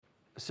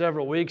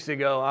Several weeks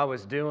ago, I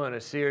was doing a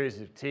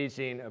series of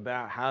teaching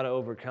about how to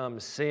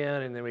overcome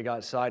sin, and then we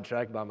got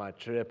sidetracked by my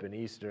trip and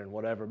Easter and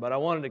whatever. But I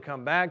wanted to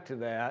come back to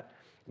that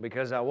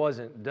because I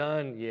wasn't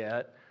done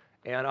yet.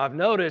 And I've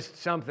noticed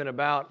something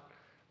about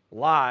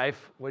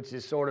life, which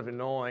is sort of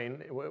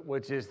annoying,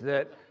 which is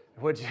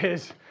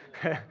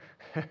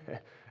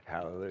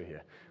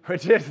hallelujah,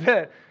 which is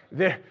that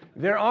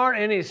there aren't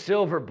any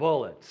silver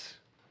bullets.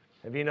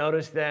 Have you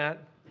noticed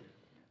that?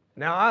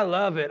 Now, I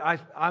love it.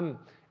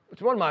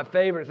 It's one of my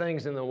favorite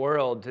things in the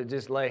world to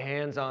just lay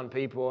hands on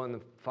people and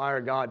the fire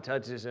of God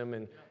touches them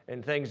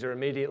and things are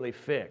immediately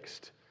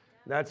fixed.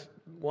 That's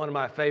one of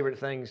my favorite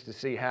things to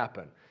see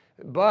happen.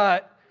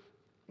 But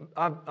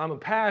I'm a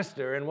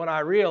pastor, and what I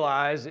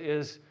realize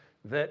is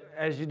that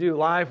as you do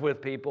life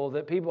with people,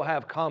 that people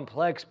have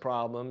complex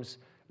problems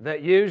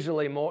that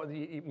usually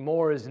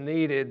more is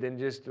needed than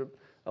just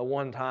a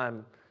one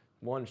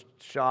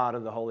shot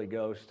of the Holy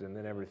Ghost and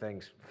then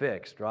everything's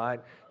fixed, right?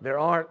 There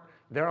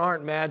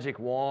aren't magic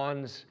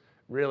wands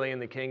really in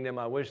the kingdom.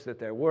 I wish that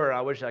there were.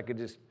 I wish I could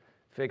just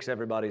fix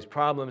everybody's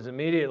problems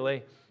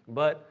immediately.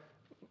 But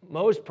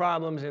most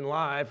problems in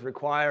life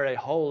require a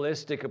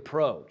holistic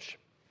approach.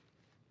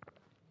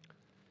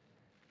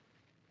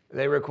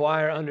 They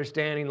require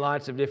understanding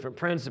lots of different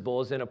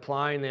principles and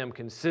applying them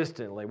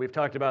consistently. We've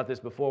talked about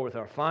this before with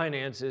our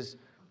finances.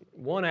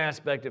 One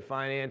aspect of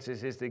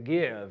finances is to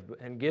give,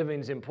 and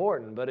giving's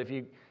important. But if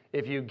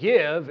you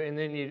give and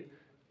then you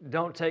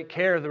don't take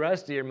care of the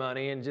rest of your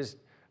money and just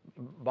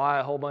buy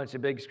a whole bunch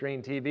of big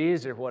screen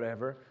TVs or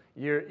whatever,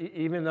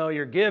 even though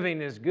your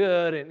giving is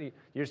good, and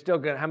you're still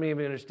going. How many of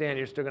you understand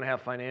you're still going to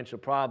have financial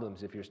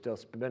problems if you're still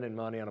spending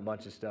money on a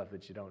bunch of stuff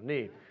that you don't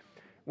need?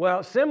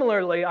 Well,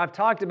 similarly, I've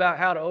talked about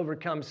how to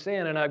overcome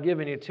sin, and I've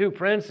given you 2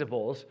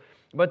 principles,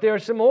 but there are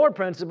some more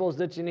principles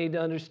that you need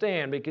to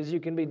understand because you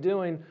can be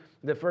doing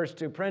the first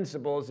 2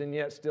 principles and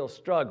yet still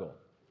struggle.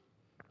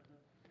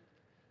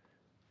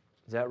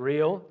 Is that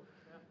real?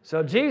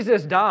 So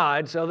Jesus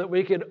died so that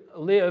we could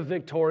live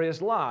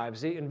victorious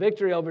lives. And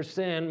victory over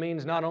sin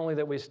means not only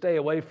that we stay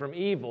away from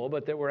evil,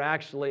 but that we're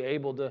actually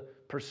able to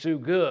pursue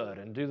good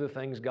and do the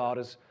things God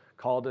has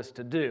called us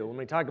to do. When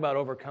we talk about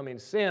overcoming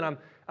sin,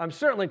 I'm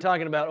certainly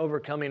talking about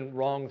overcoming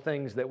wrong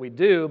things that we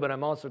do, but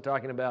I'm also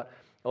talking about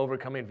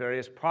overcoming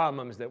various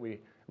problems that we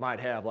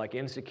might have, like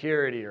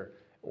insecurity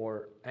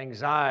or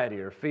anxiety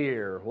or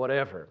fear or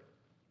whatever.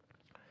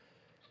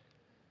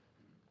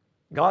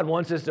 God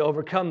wants us to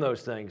overcome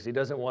those things. He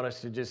doesn't want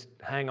us to just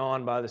hang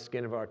on by the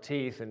skin of our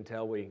teeth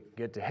until we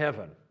get to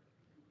heaven.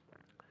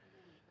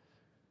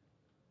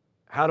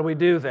 How do we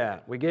do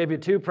that? We gave you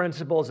 2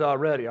 principles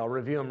already. I'll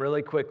review them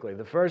really quickly.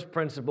 The first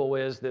principle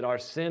is that our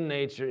sin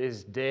nature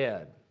is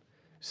dead.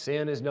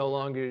 Sin is no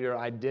longer your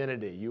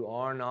identity. You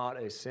are not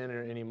a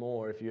sinner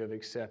anymore if you have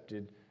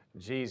accepted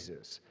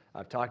Jesus.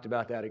 I've talked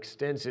about that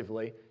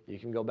extensively. You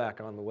can go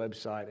back on the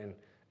website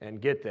and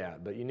get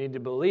that. But you need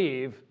to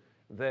believe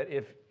that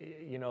if,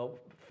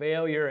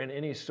 failure in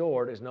any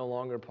sort is no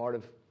longer part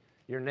of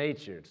your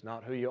nature. It's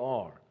not who you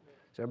are.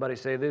 So everybody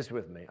say this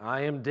with me.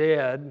 I am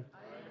dead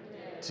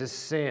to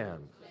sin.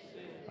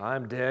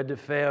 I'm dead to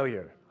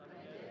failure.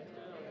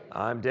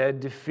 I'm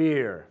dead to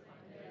fear.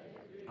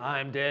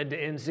 I'm dead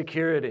to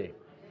insecurity.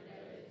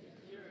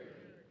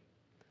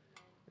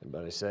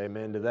 Everybody say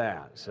amen to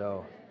that.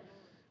 So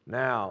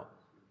now,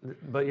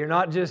 but you're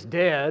not just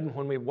dead.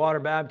 When we water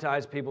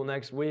baptize people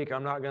next week,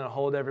 I'm not going to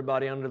hold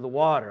everybody under the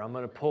water. I'm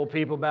going to pull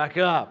people back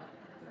up.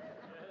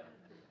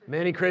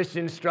 Many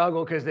Christians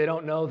struggle because they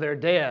don't know they're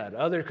dead.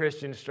 Other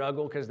Christians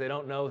struggle because they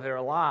don't know they're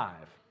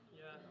alive.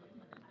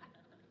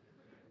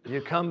 You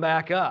come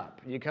back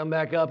up. You come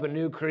back up a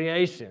new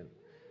creation.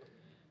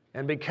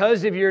 And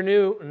because of your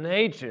new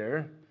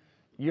nature,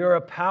 you're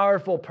a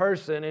powerful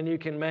person and you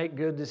can make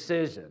good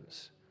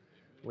decisions.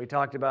 We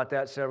talked about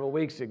that several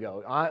weeks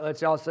ago.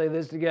 Let's all say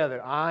this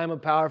together. I am a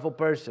powerful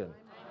person.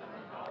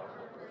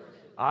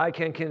 I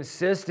can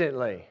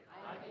consistently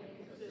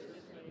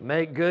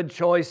make good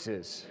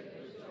choices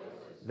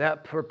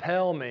that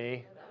propel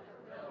me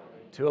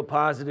to a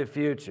positive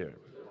future.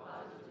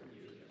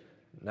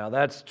 Now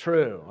that's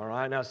true, all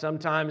right? Now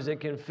sometimes it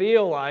can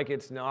feel like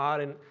it's not,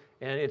 and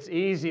it's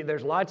easy.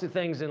 There's lots of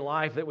things in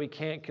life that we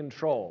can't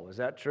control. Is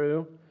that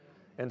true?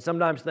 And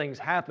sometimes things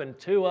happen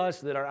to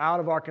us that are out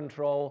of our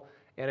control,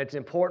 and it's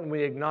important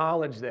we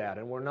acknowledge that.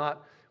 And we're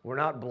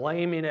not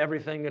blaming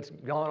everything that's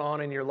gone on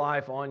in your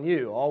life on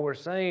you. All we're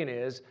saying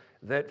is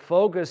that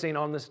focusing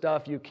on the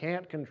stuff you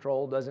can't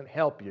control doesn't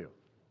help you.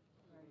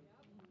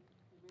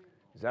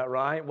 Is that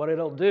right? What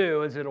it'll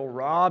do is it'll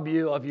rob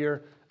you of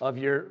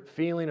your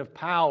feeling of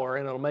power,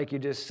 and it'll make you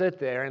just sit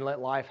there and let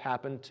life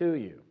happen to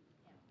you.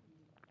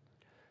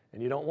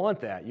 And you don't want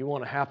that. You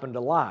want to happen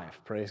to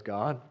life. Praise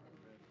God.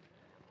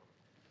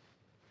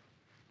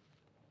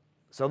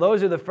 So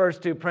those are the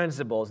first 2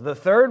 principles. The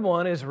third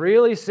one is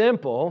really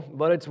simple,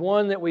 but it's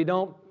one that we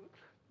don't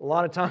a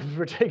lot of times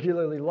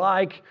particularly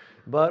like,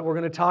 but we're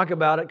going to talk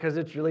about it because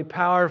it's really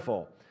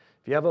powerful.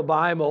 If you have a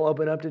Bible,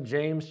 open up to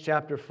James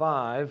chapter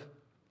 5.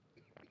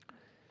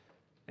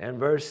 and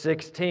verse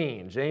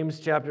 16. James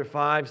chapter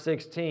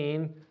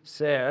 5:16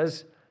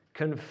 says,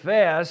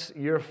 "Confess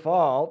your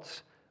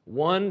faults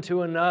one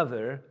to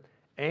another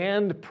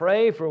and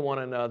pray for one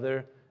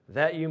another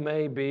that you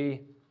may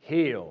be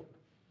healed."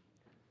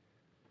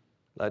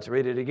 Let's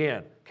read it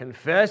again.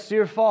 "Confess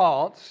your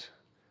faults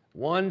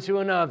one to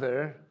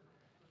another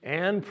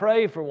and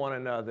pray for one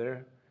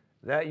another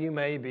that you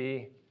may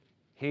be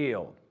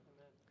healed."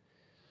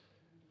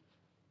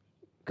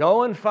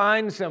 Go and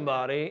find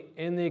somebody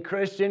in the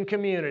Christian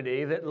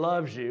community that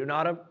loves you,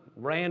 not a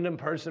random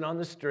person on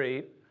the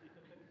street,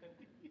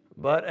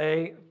 but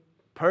a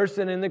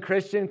person in the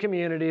Christian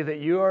community that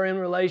you are in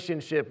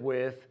relationship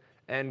with,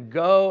 and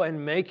go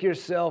and make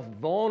yourself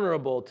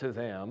vulnerable to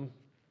them.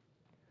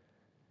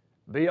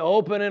 Be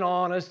open and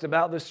honest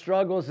about the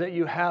struggles that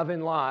you have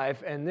in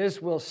life, and this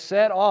will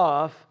set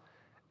off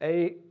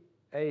a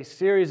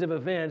series of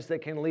events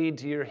that can lead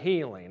to your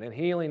healing. And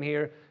healing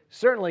here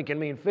certainly can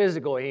mean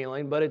physical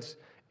healing, but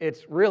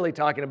it's really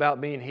talking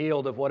about being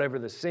healed of whatever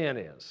the sin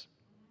is.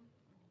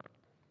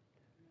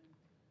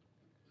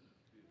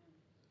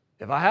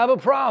 If I have a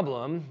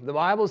problem, the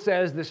Bible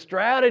says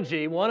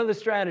one of the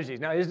strategies,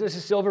 now is this a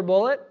silver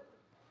bullet?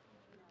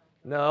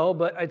 No,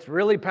 but it's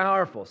really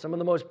powerful. Some of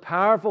the most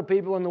powerful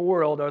people in the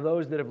world are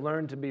those that have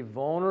learned to be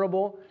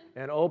vulnerable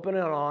and open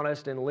and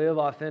honest and live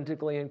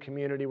authentically in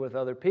community with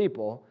other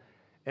people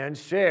and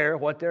share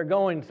what they're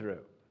going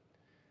through.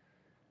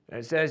 And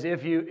it says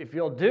if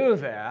you'll do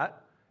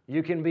that,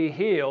 you can be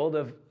healed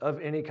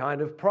of any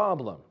kind of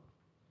problem.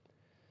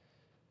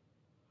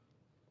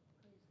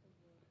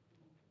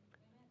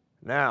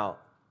 Now,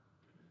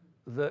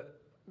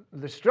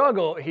 the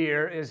struggle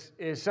here is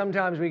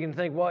sometimes we can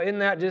think, well, isn't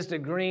that just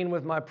agreeing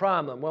with my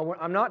problem? Well,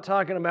 I'm not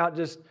talking about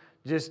just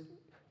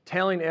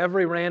telling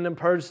every random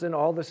person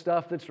all the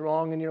stuff that's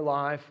wrong in your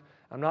life.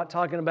 I'm not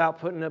talking about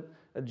putting up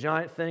a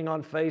giant thing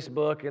on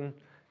Facebook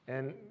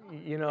and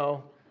you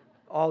know,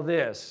 all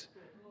this.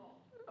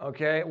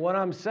 Okay, what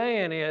I'm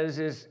saying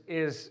is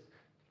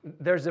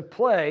there's a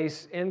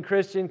place in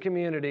Christian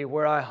community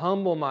where I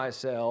humble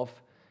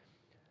myself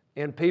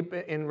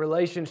in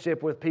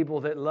relationship with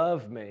people that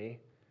love me,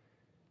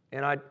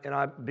 and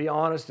I be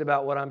honest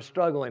about what I'm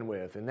struggling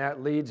with, and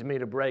that leads me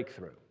to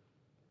breakthrough.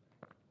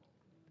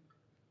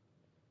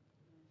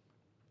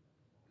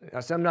 Now,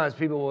 sometimes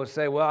people will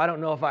say, well, I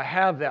don't know if I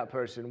have that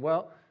person.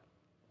 Well,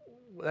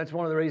 that's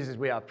one of the reasons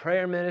we have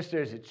prayer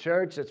ministers at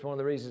church. That's one of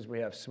the reasons we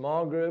have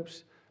small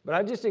groups. But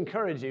I just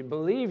encourage you,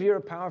 believe you're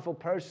a powerful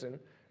person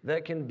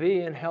that can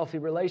be in healthy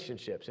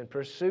relationships and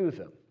pursue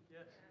them.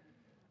 Yes.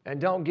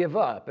 And don't give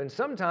up. And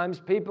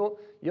sometimes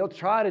you'll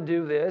try to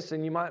do this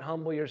and you might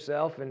humble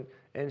yourself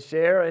and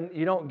share, and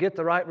you don't get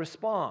the right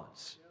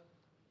response.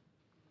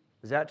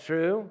 Is that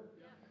true?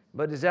 Yeah.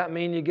 But does that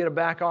mean you get to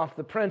back off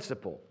the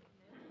principle?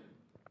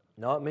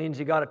 No, it means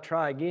you got to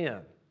try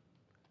again.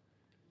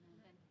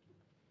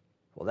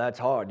 Well, that's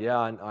hard. Yeah,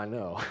 I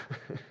know.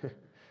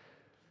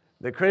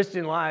 The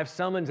Christian life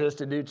summons us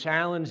to do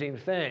challenging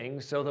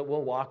things so that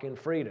we'll walk in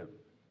freedom.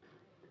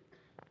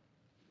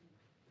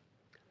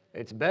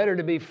 It's better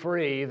to be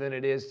free than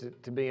it is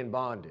to be in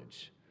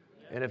bondage.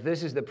 And if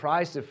this is the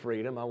price of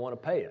freedom, I want to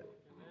pay it.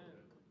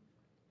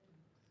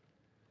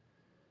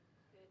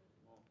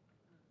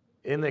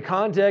 In the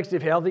context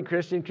of healthy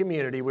Christian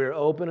community, we're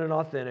open and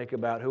authentic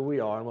about who we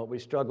are and what we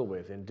struggle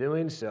with. In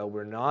doing so,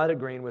 we're not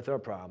agreeing with our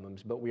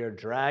problems, but we are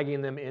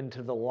dragging them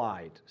into the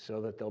light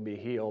so that they'll be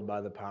healed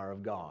by the power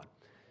of God.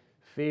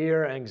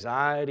 Fear,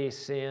 anxiety,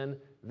 sin,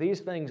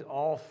 these things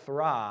all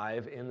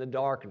thrive in the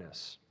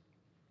darkness.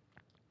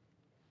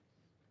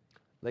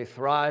 They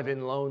thrive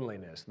in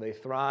loneliness. They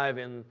thrive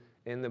in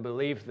the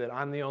belief that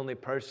I'm the only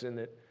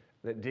person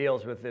that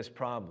deals with this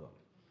problem.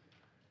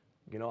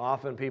 You know,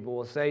 often people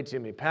will say to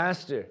me,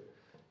 Pastor,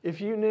 if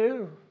you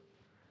knew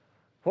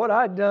what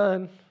I'd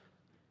done,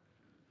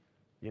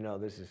 you know,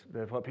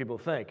 that's what people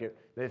think.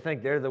 They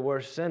think they're the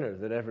worst sinner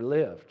that ever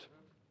lived.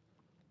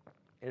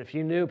 And if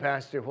you knew,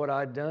 Pastor, what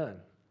I'd done,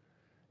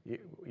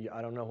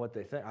 I don't know what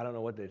they think. I don't know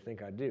what they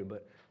think I do.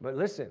 But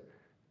listen,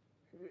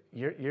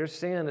 your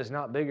sin is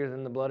not bigger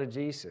than the blood of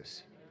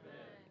Jesus.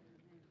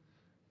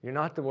 You're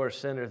not the worst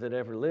sinner that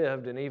ever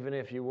lived, and even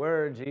if you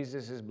were,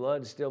 Jesus'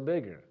 blood's still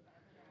bigger.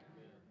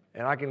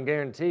 And I can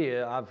guarantee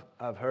you,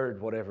 I've heard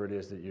whatever it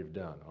is that you've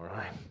done, all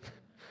right?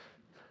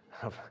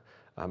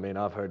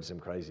 I've heard some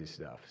crazy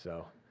stuff.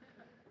 So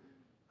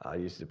I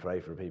used to pray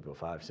for people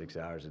 5-6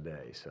 hours a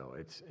day. So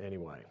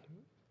anyway.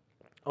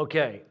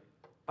 Okay,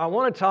 I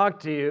want to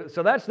talk to you.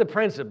 So that's the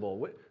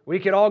principle. We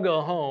could all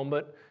go home,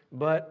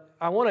 but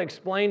I want to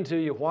explain to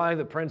you why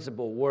the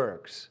principle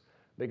works.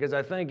 Because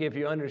I think if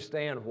you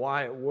understand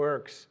why it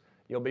works,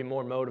 you'll be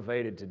more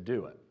motivated to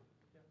do it.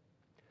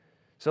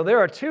 So there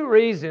are two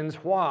reasons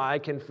why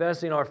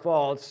confessing our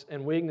faults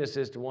and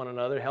weaknesses to one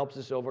another helps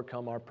us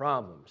overcome our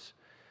problems.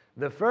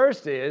 The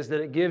first is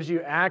that it gives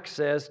you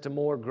access to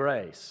more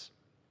grace.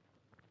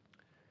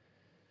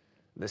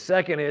 The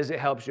second is it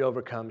helps you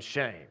overcome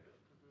shame.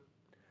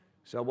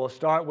 So we'll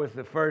start with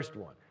the first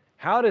one.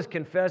 How does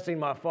confessing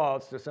my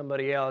faults to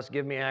somebody else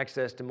give me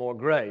access to more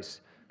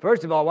grace?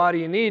 First of all, why do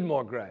you need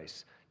more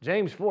grace?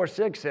 James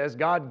 4:6 says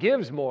God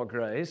gives more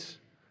grace.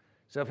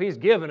 So if He's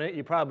given it,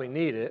 you probably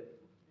need it.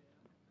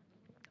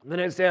 Then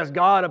it says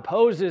God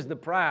opposes the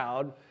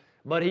proud,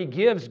 but He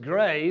gives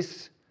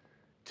grace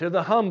to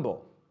the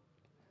humble.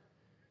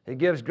 He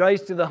gives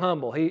grace to the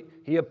humble.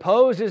 He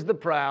opposes the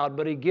proud,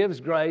 but He gives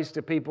grace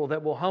to people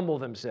that will humble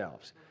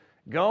themselves.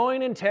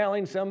 Going and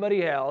telling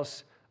somebody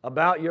else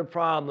about your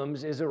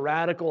problems is a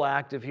radical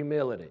act of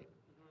humility.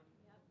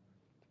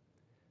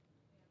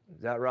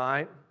 Is that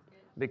right?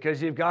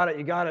 Because you got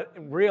to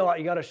realize,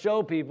 you got to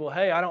show people,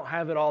 hey, I don't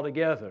have it all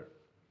together.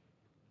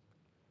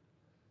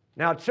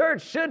 Now,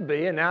 church should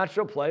be a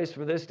natural place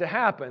for this to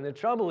happen. The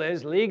trouble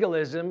is,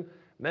 legalism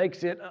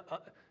makes it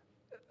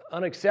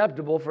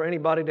unacceptable for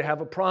anybody to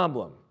have a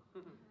problem.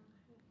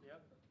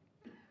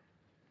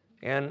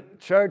 And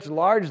church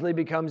largely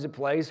becomes a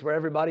place where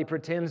everybody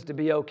pretends to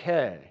be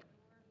okay.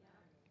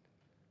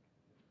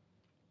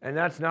 And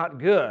that's not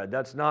good.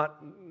 That's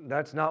not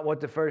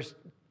what the first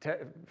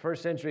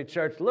century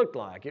church looked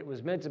like. It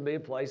was meant to be a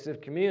place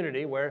of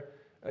community where,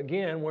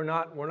 again, we're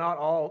not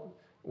all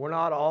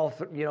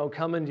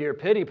coming to your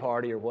pity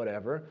party or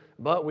whatever,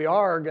 but we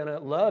are going to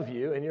love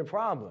you in your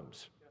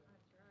problems.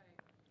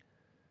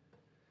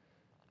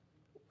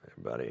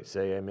 Everybody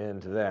say amen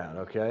to that,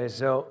 okay?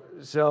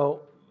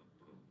 So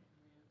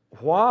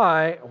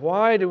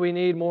why do we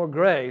need more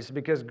grace?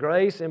 Because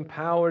grace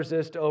empowers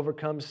us to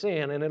overcome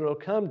sin, and it'll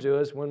come to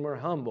us when we're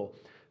humble.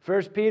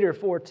 1 Peter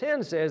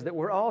 4:10 says that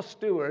we're all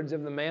stewards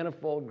of the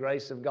manifold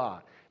grace of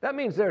God. That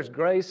means there's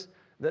grace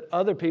that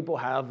other people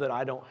have that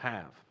I don't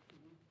have.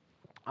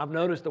 I've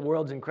noticed the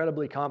world's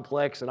incredibly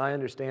complex, and I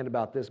understand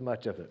about this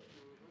much of it.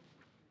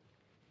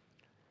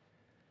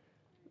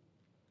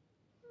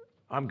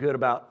 I'm good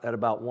at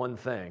about one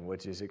thing,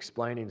 which is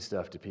explaining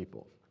stuff to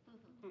people.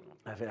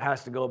 If it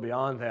has to go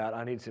beyond that,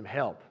 I need some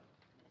help.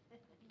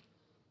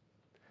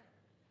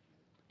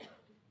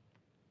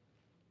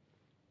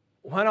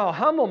 When I'll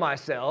humble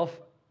myself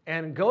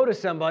and go to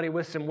somebody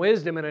with some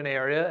wisdom in an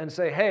area and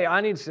say, hey, I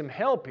need some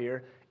help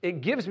here,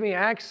 it gives me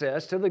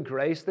access to the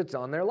grace that's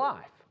on their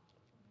life.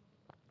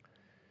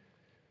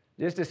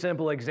 Just a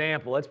simple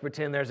example. Let's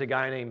pretend there's a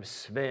guy named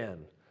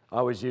Sven. I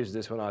always used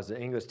this when I was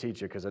an English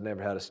teacher because I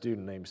never had a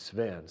student named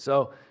Sven.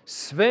 So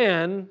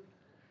Sven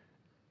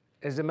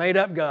is a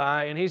made-up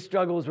guy, and he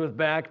struggles with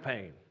back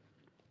pain.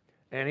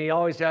 And he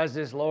always has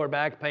this lower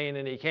back pain,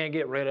 and he can't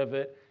get rid of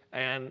it.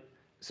 And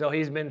so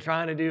he's been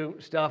trying to do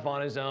stuff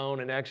on his own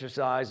and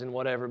exercise and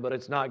whatever, but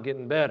it's not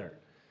getting better.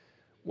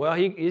 Well,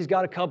 he's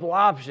got a couple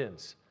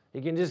options.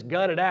 He can just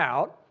gut it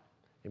out.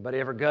 Anybody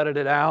ever gutted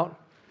it out?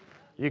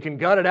 You can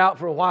gut it out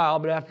for a while,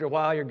 but after a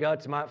while your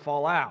guts might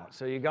fall out.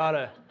 So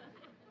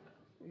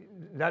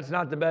that's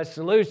not the best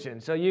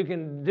solution. So you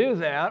can do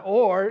that,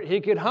 or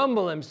he could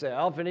humble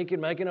himself and he could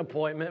make an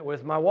appointment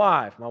with my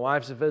wife. My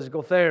wife's a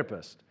physical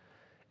therapist.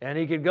 And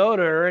he could go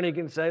to her and he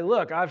can say,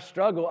 look, I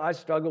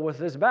struggle with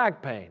this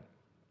back pain.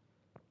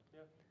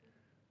 Yeah.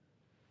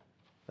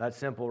 That's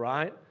simple,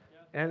 right?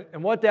 Yeah.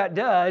 And what that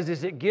does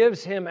is it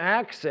gives him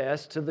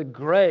access to the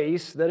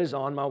grace that is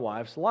on my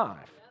wife's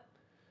life.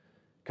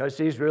 Because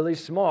she's really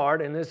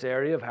smart in this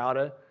area of how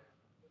to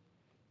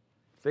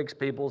fix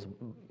people's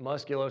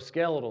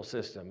musculoskeletal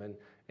system.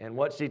 And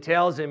what she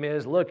tells him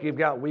is, look, you've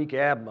got weak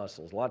ab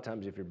muscles. A lot of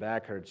times if your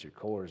back hurts, your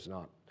core is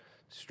not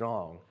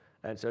strong.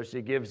 And so she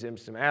gives him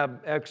some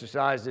ab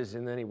exercises,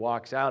 and then he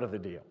walks out of the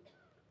deal.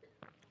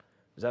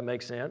 Does that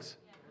make sense?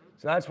 Yeah.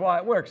 So that's why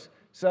it works.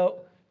 So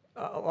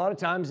a lot of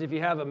times if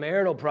you have a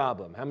marital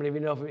problem, how many of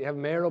you know if you have a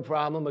marital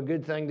problem, a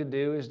good thing to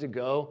do is to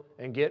go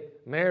and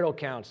get marital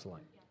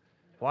counseling.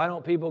 Why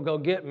don't people go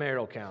get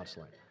marital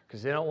counseling?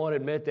 Because they don't want to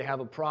admit they have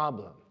a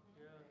problem.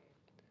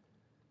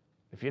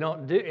 If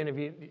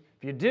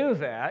you do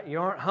that,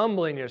 you aren't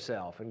humbling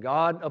yourself, and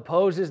God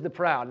opposes the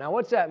proud. Now,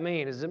 what's that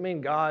mean? Does it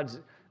mean God's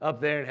up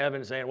there in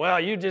heaven saying, well,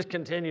 you just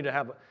continue to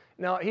have...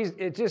 No,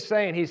 it's just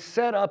saying He's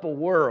set up a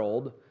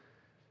world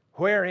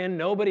wherein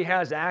nobody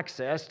has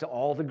access to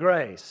all the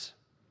grace,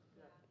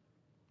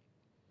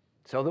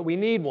 so that we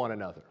need one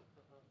another.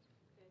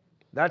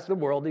 That's the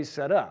world He's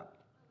set up.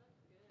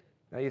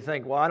 Now you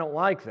think, well, I don't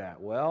like that.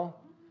 Well,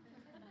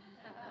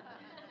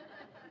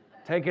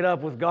 take it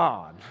up with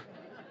God.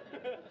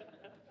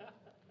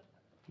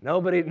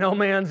 No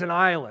man's an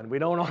island. We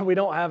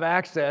don't have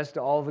access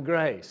to all the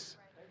grace.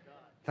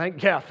 Thank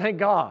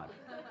God.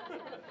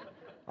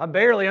 I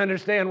barely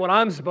understand what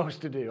I'm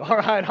supposed to do. All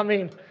right, I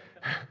mean,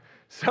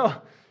 so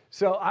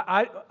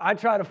I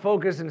try to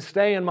focus and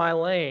stay in my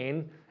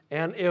lane.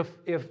 And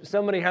if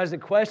somebody has a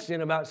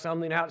question about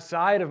something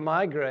outside of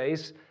my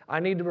grace, I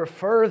need to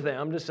refer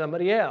them to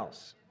somebody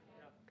else.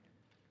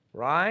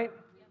 Right?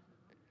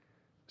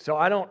 So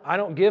I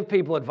don't give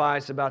people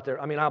advice about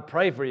I'll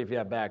pray for you if you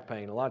have back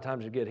pain. A lot of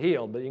times you get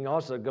healed, but you can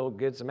also go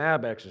get some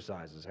ab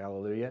exercises.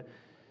 Hallelujah.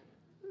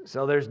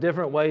 So there's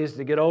different ways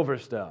to get over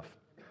stuff.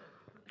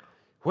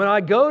 When I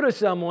go to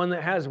someone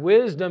that has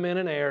wisdom in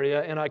an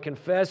area and I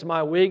confess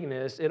my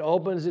weakness, it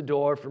opens the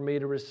door for me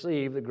to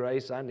receive the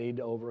grace I need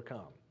to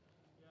overcome.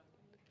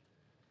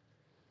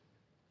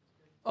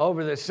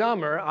 over the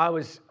summer,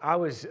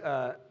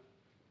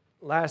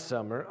 last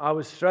summer, I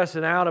was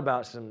stressing out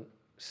about some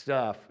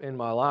stuff in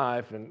my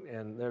life,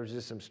 and there was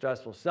just some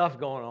stressful stuff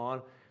going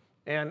on.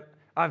 And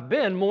I've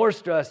been more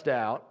stressed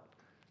out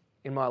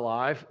in my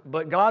life,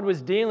 but God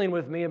was dealing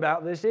with me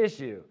about this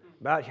issue,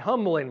 about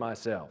humbling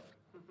myself.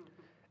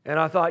 And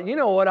I thought, you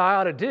know what I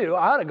ought to do?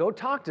 I ought to go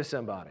talk to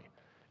somebody.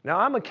 Now,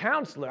 I'm a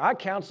counselor. I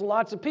counsel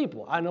lots of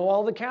people. I know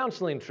all the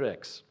counseling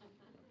tricks.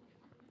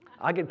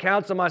 I could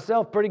counsel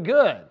myself pretty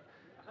good.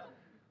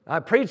 I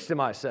preach to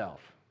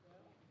myself.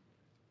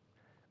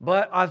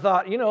 But I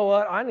thought, you know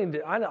what? I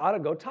ought to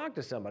go talk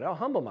to somebody. I'll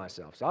humble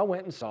myself. So I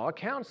went and saw a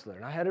counselor,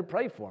 and I had her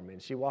pray for me,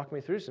 and she walked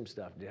me through some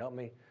stuff to help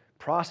me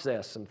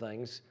process some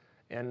things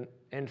and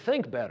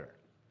think better.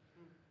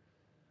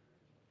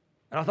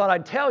 And I thought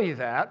I'd tell you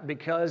that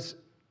because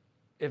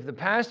if the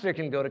pastor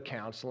can go to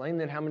counseling,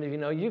 then how many of you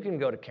know you can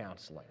go to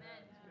counseling?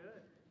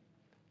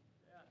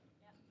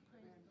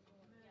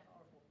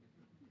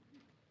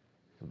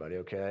 Everybody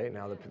okay?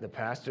 Now the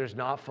pastor's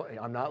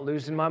I'm not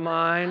losing my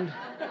mind.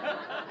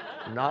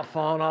 I'm not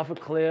falling off a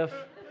cliff.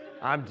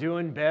 I'm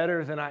doing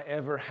better than I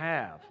ever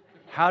have.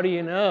 How do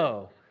you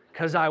know?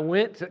 Because I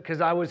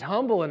was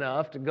humble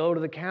enough to go to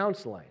the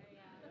counseling.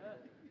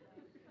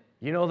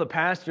 You know the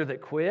pastor that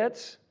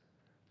quits?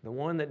 The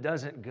one that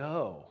doesn't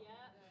go.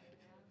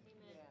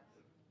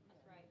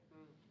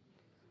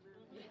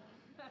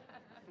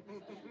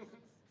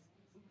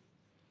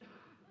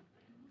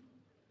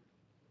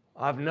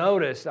 I've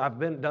noticed,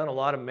 done a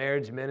lot of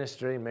marriage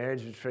ministry,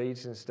 marriage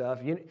retreats and stuff.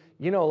 You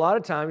know, a lot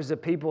of times the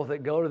people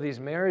that go to these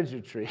marriage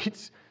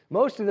retreats,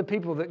 most of the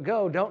people that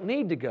go don't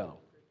need to go.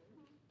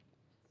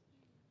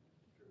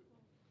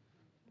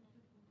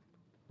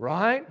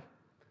 Right?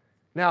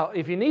 Now,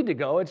 if you need to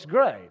go, it's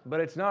great,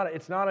 but it's not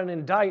an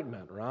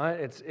indictment, right?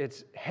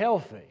 It's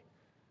healthy.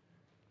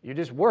 You're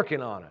just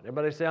working on it.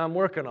 Everybody say, I'm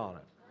working on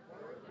it.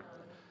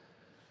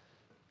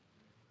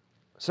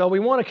 So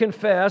we want to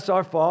confess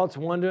our faults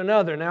one to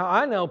another. Now,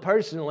 I know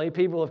personally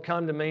people have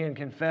come to me and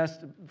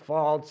confessed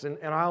faults, and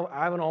I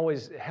haven't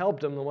always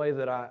helped them the way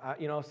that I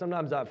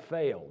sometimes I've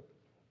failed.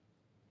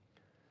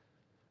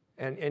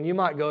 And you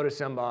might go to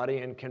somebody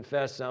and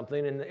confess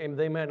something, and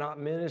they may not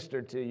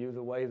minister to you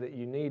the way that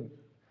you need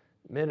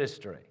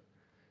ministry.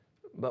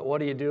 But what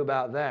do you do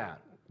about that?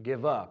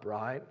 Give up,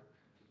 right?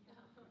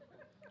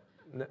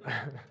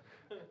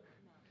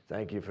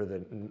 Thank you for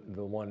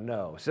the one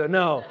no. So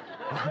no.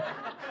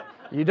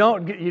 You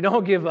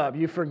don't give up.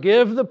 You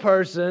forgive the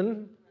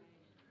person,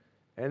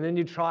 and then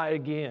you try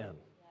again.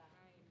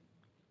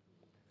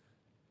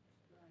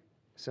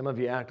 Some of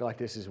you act like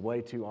this is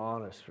way too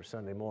honest for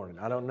Sunday morning.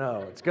 I don't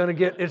know. It's gonna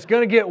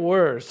get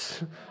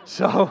worse.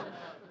 So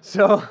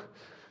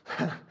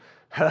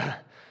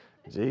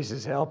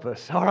Jesus help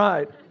us. All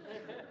right.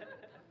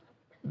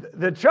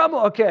 The trouble.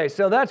 Okay,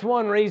 so that's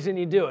one reason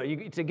you do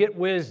it. To get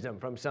wisdom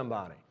from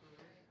somebody.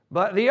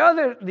 But the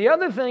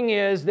other thing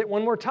is that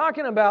when we're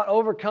talking about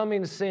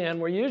overcoming sin,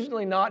 we're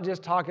usually not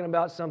just talking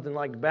about something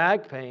like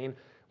back pain.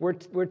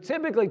 We're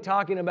typically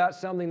talking about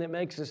something that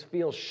makes us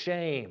feel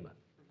shame.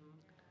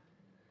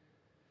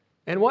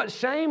 And what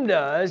shame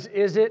does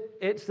is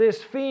it's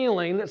this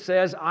feeling that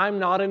says, I'm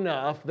not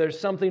enough, there's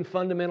something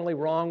fundamentally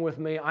wrong with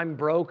me, I'm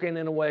broken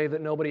in a way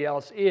that nobody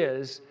else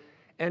is.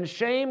 And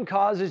shame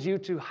causes you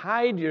to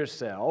hide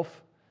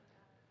yourself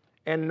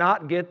and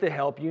not get the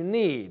help you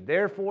need.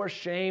 Therefore,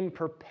 shame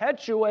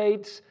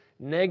perpetuates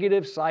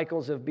negative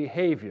cycles of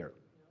behavior.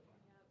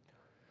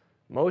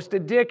 Most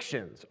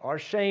addictions are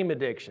shame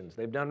addictions.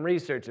 They've done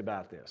research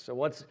about this. So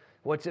what's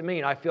it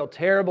mean? I feel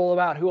terrible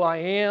about who I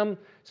am,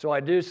 so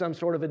I do some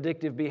sort of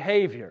addictive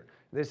behavior.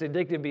 This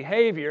addictive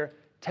behavior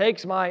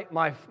takes my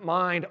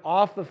mind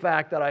off the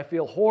fact that I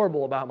feel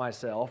horrible about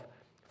myself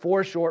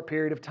for a short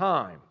period of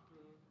time.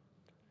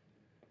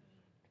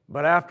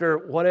 But after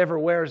whatever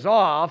wears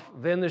off,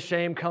 then the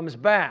shame comes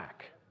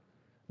back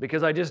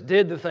because I just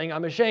did the thing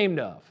I'm ashamed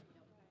of.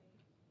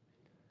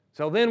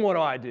 So then what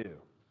do?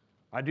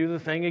 I do the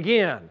thing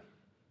again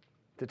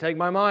to take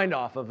my mind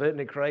off of it,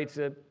 and it creates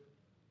a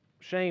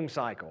shame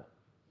cycle.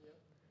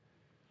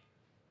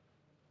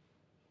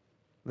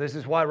 This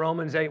is why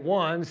Romans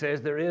 8:1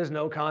 says there is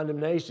no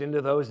condemnation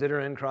to those that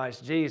are in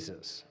Christ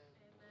Jesus.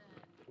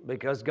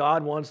 Because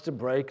God wants to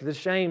break the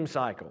shame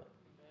cycle.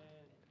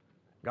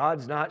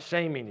 God's not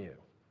shaming you.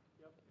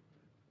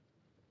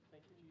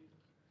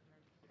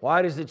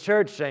 Why does the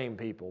church shame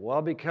people?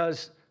 Well,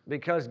 because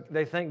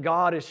they think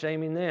God is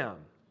shaming them.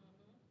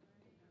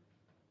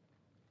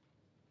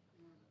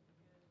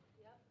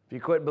 If you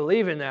quit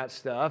believing that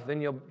stuff, then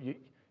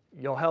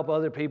you'll help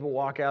other people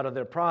walk out of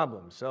their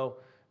problems. So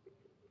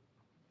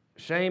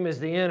shame is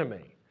the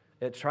enemy.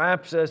 It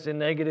traps us in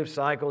negative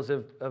cycles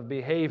of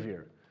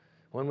behavior.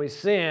 When we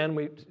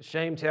sin,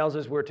 shame tells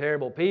us we're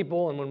terrible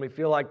people, and when we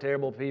feel like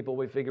terrible people,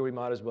 we figure we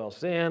might as well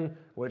sin,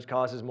 which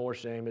causes more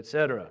shame,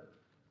 etc.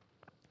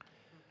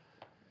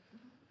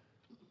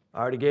 I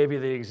already gave you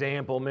the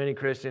example. Many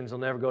Christians will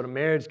never go to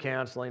marriage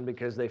counseling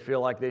because they feel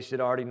like they should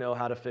already know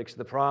how to fix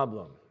the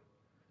problem,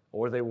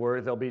 or they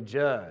worry they'll be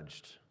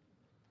judged.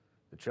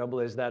 The trouble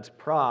is that's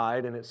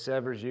pride, and it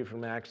severs you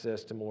from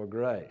access to more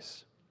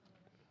grace.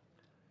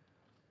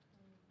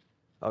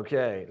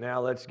 Okay,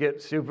 now let's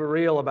get super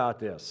real about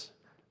this.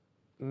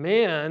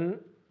 Men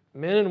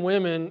and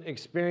women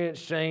experience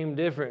shame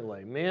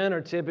differently. Men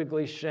are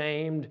typically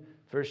shamed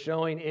for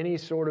showing any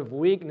sort of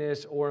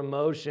weakness or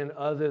emotion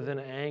other than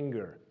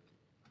anger.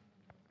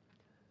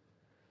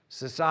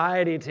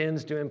 Society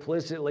tends to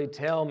implicitly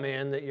tell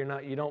men that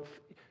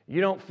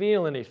you don't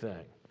feel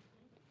anything.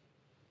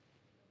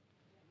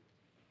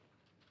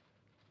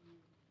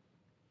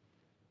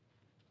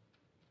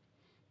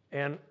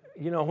 And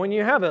when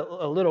you have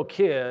a little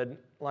kid,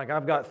 like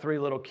I've got 3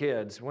 little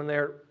kids, when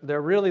they're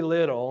really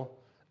little,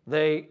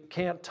 they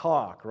can't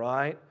talk,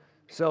 right?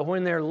 So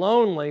when they're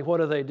lonely, what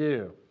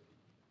do?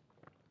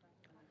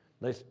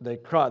 They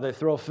cry, they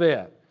throw a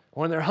fit.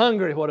 When they're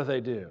hungry, what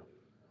do?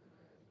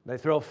 They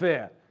throw a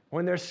fit.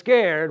 When they're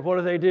scared,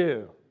 what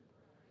do?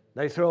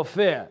 They throw a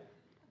fit.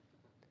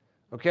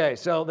 Okay,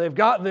 so they've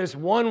got this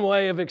one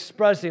way of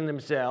expressing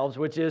themselves,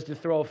 which is to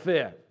throw a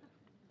fit.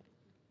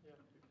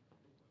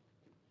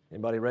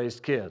 Anybody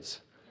raised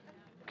kids?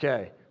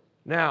 Okay.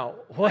 Now,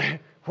 what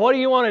do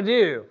you want to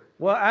do?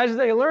 Well, as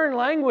they learn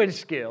language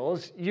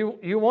skills,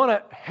 you want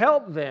to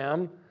help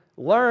them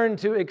learn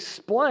to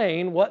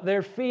explain what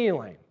they're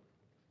feeling.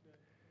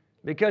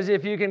 Because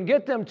if you can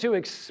get them to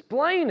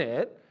explain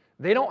it,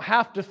 they don't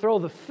have to throw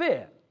the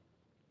fit.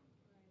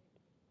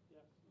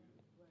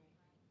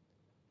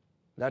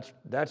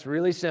 That's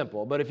really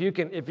simple. But if you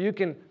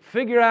can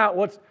figure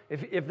out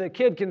if the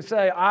kid can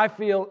say, I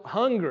feel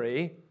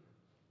hungry,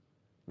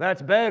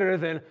 that's better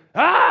than,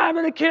 I'm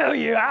going to kill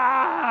you,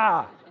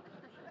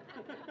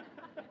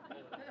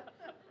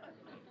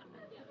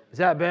 Is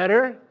that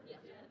better?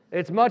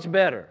 It's much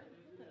better.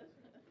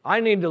 I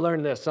need to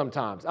learn this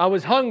sometimes. I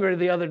was hungry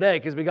the other day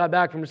because we got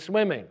back from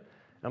swimming.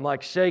 I'm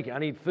like shaking. I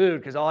need food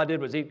because all I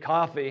did was eat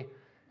coffee.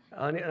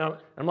 I'm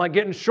like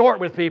getting short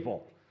with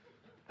people.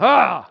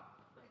 Leave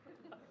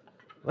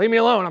me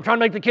alone. I'm trying to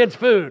make the kids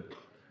food.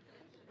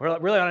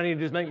 Really, all I need to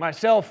do is make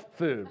myself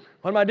food.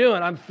 What am I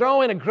doing? I'm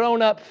throwing a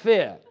grown-up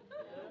fit.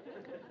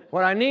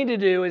 What I need to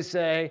do is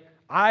say,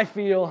 I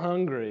feel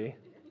hungry.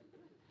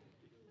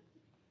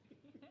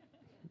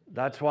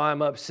 That's why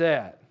I'm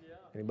upset.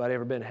 Anybody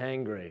ever been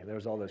hangry?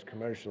 There's all those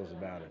commercials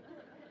about it.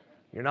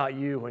 You're not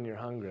you when you're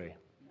hungry.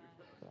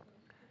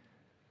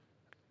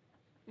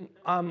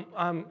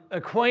 I'm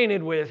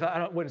acquainted with,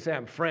 wouldn't say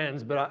I'm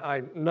friends, but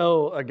I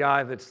know a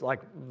guy that's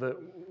like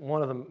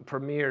one of the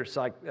premier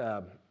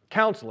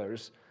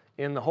counselors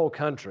in the whole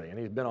country. And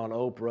he's been on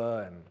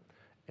Oprah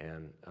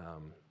and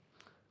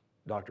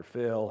Dr.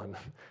 Phil and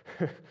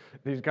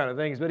these kind of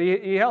things. But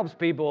he helps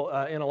people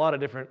in a lot of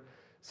different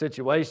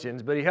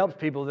situations, but he helps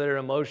people that are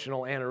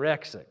emotional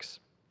anorexics.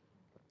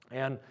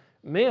 And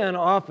men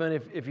often,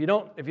 if you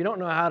don't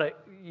know how to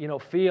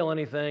feel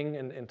anything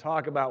and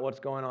talk about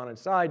what's going on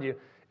inside you,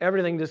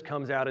 everything just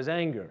comes out as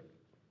anger.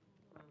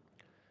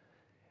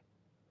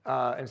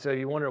 And so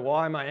you wonder,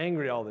 why am I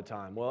angry all the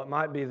time? Well, it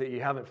might be that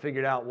you haven't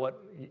figured out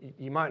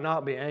you might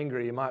not be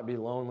angry, you might be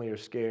lonely or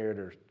scared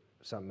or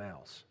something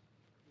else.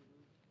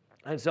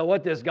 And so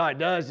what this guy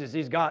does is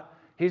he's got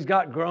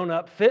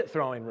grown-up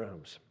fit-throwing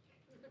rooms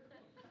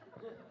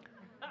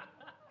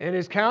in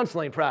his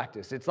counseling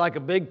practice. It's like a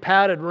big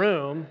padded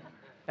room,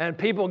 and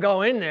people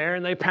go in there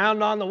and they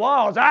pound on the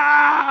walls.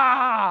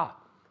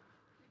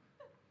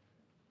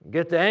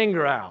 Get the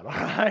anger out, all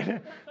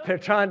right? They're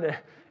trying to,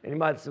 and you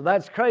might say,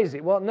 that's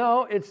crazy. Well,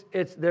 no,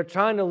 they're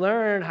trying to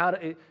learn how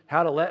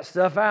to let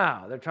stuff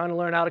out. They're trying to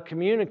learn how to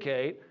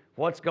communicate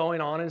what's going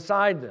on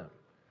inside them.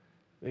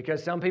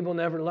 Because some people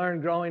never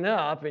learned growing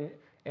up, and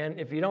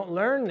if you don't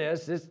learn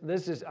this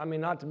is,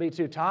 not to be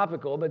too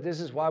topical, but this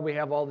is why we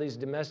have all these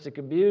domestic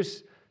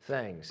abuse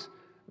things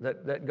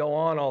that go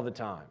on all the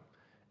time.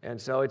 And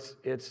so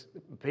it's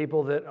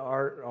people that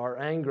are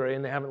angry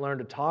and they haven't learned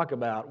to talk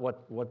about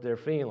what they're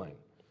feeling.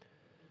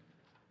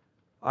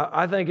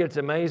 I think it's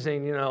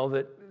amazing,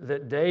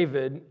 that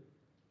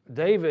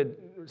David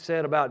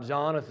said about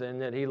Jonathan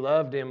that he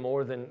loved him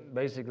more than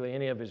basically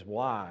any of his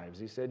wives.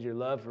 He said, your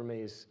love for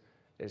me is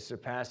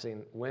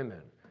surpassing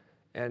women.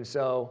 And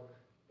so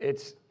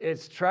it's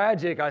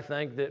tragic, I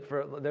think, that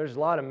there's a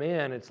lot of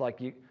men, it's like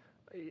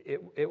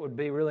it would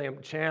be really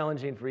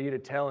challenging for you to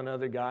tell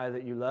another guy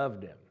that you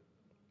loved him.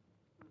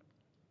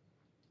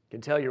 You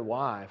can tell your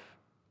wife,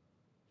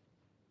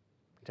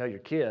 you can tell your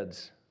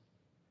kids,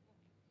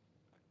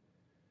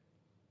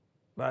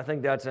 but I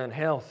think that's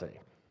unhealthy.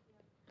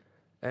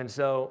 And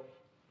so,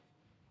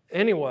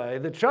 anyway,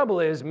 the trouble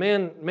is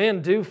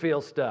men do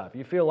feel stuff.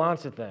 You feel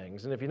lots of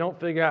things. And if you don't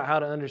figure out how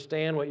to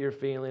understand what you're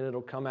feeling,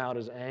 it'll come out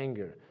as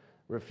anger.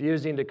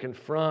 Refusing to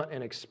confront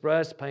and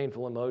express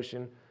painful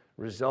emotion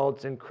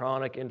results in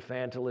chronic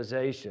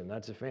infantilization.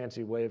 That's a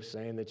fancy way of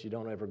saying that you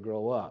don't ever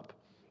grow up.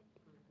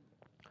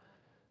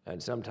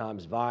 And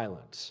sometimes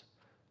violence.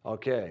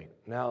 Okay,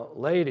 now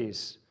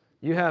ladies,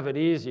 you have it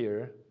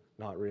easier.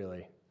 Not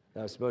really.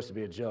 That was supposed to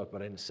be a joke,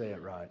 but I didn't say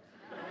it right.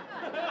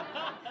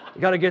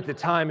 You got to get the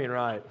timing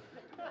right.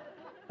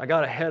 I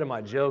got ahead of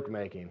my joke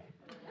making.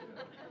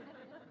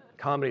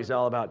 Comedy's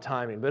all about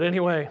timing. But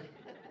anyway,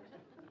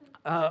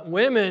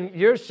 women,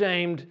 you're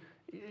shamed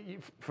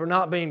for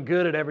not being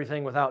good at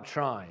everything without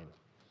trying.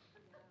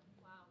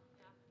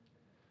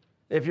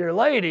 If you're a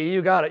lady,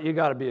 you got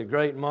to be a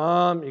great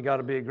mom, you got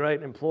to be a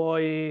great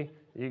employee,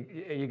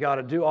 you got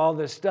to do all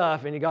this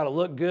stuff, and you got to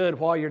look good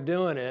while you're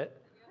doing it.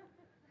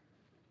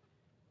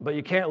 But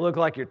you can't look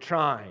like you're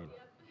trying.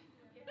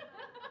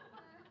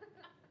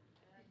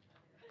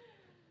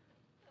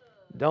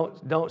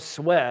 Don't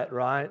sweat,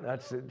 right?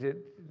 That's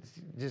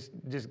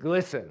just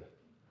glisten.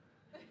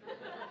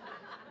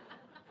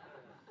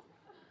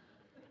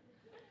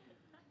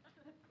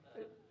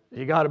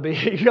 You got to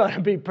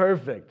be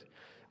perfect.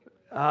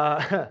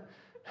 It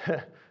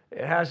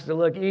has to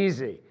look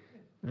easy.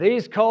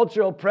 These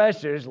cultural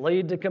pressures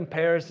lead to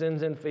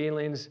comparisons and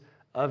feelings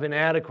of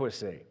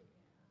inadequacy.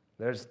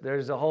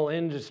 There's a whole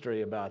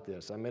industry about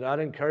this. I mean, I'd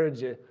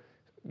encourage you,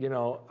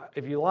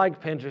 if you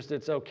like Pinterest,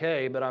 it's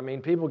okay, but I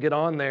mean, people get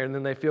on there and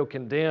then they feel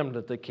condemned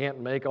that they can't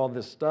make all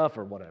this stuff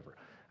or whatever.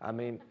 I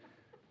mean,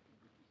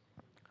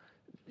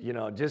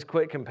 just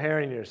quit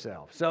comparing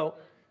yourself. So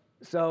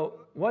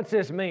what's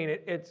this mean?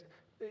 It's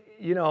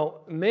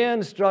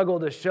men struggle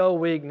to show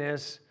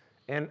weakness,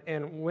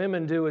 and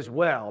women do as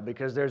well,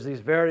 because there's these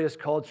various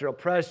cultural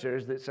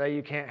pressures that say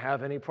you can't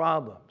have any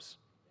problems.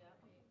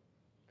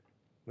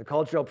 The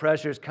cultural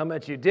pressures come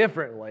at you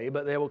differently,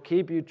 but they will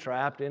keep you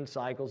trapped in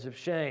cycles of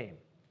shame.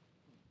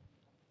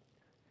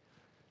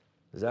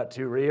 Is that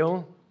too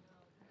real?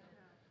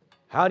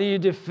 How do you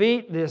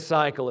defeat this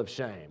cycle of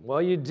shame?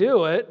 Well, you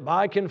do it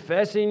by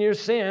confessing your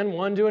sin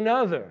one to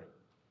another.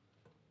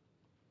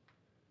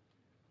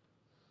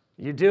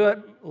 You do it,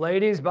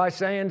 ladies, by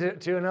saying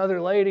to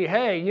another lady,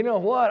 hey, you know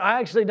what? I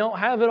actually don't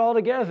have it all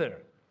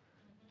together.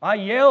 I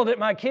yelled at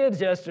my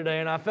kids yesterday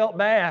and I felt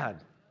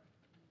bad.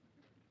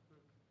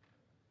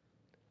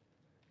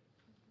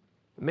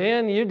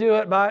 Men, you do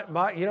it by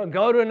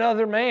go to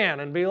another man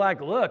and be like,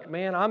 look,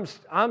 man,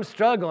 I'm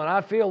struggling. I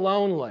feel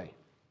lonely.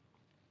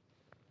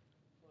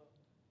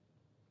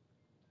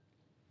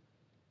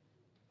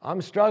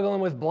 I'm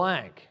struggling with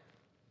blank.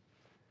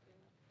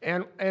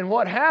 And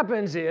what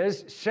happens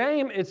is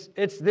shame.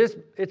 It's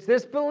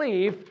this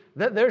belief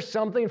that there's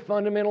something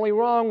fundamentally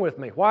wrong with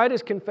me. Why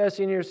does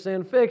confessing your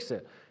sin fix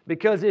it?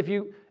 Because if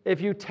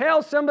you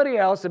tell somebody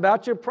else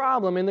about your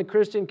problem in the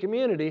Christian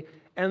community,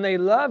 and they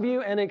love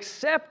you and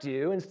accept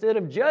you instead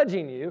of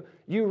judging you,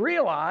 you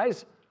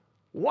realize,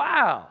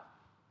 wow,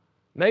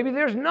 maybe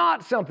there's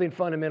not something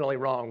fundamentally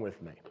wrong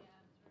with me.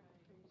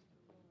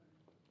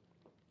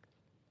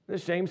 The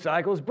shame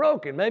cycle is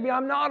broken. Maybe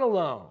I'm not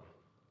alone.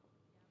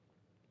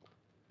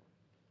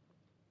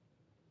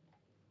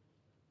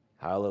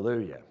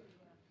 Hallelujah.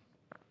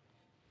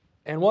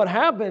 And what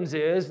happens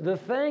is the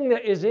thing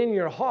that is in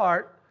your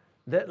heart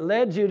that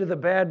led you to the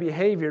bad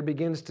behavior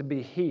begins to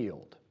be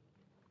healed.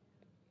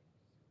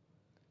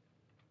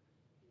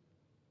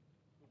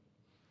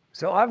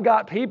 So I've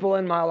got people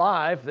in my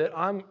life that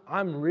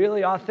I'm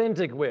really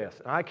authentic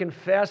with. I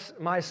confess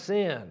my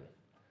sin.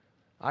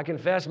 I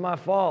confess my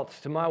faults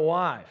to my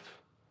wife.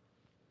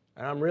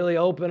 And I'm really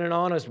open and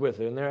honest with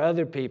her. And there are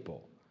other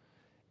people.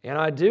 And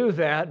I do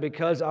that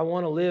because I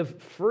want to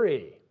live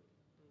free.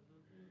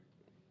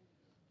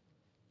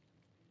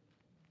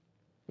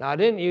 Now, I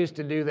didn't used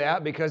to do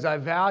that because I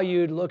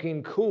valued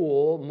looking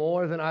cool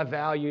more than I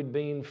valued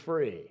being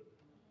free.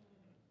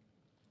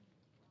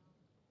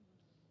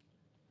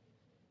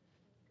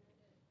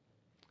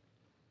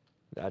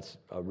 That's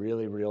a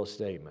really real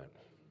statement.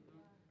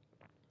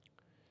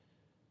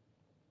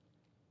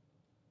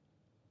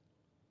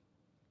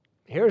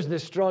 Here's the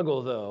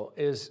struggle, though,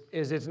 is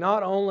it's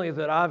not only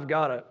that I've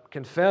got to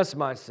confess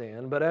my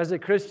sin, but as a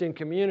Christian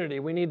community,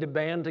 we need to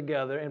band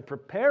together and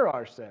prepare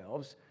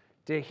ourselves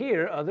to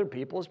hear other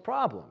people's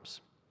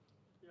problems.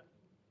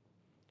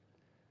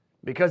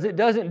 Because it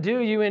doesn't do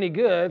you any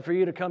good for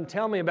you to come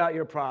tell me about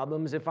your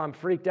problems if I'm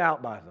freaked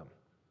out by them.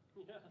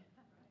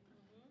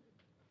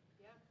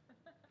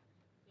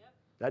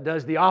 That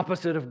does the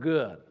opposite of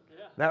good.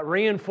 That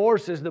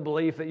reinforces the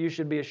belief that you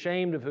should be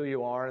ashamed of who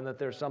you are and that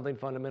there's something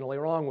fundamentally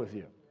wrong with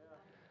you.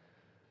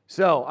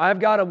 So I've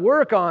got to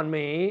work on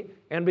me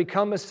and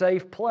become a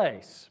safe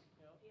place.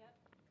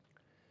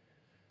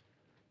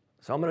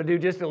 So I'm going to do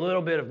just a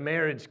little bit of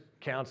marriage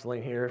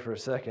counseling here for a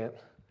second.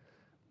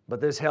 But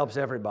this helps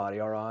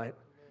everybody, all right?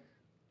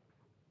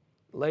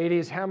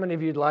 Ladies, how many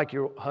of you'd like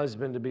your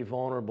husband to be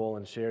vulnerable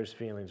and share his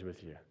feelings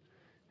with you?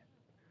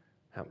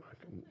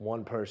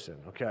 One person,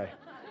 okay.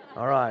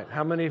 All right,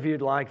 how many of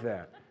you'd like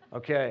that?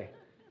 Okay,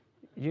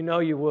 you know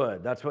you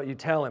would. That's what you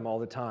tell him all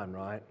the time,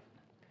 right?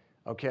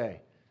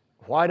 Okay,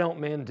 why don't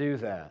men do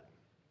that?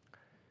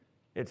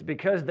 It's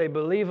because they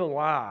believe a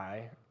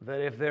lie that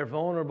if they're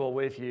vulnerable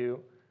with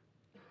you,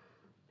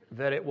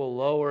 that it will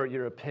lower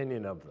your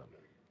opinion of them.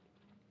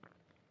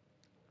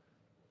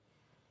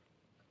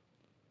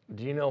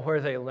 Do you know where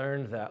they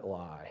learned that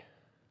lie?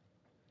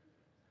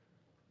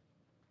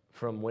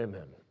 From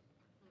women.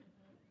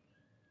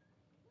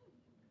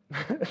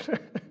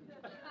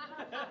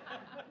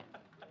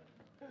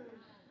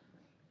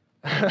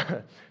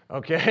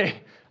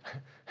 Okay?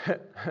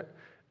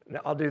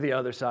 I'll do the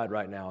other side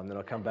right now, and then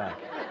I'll come back.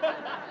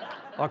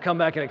 I'll come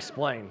back and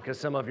explain, because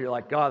some of you are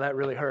like, God, that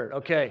really hurt.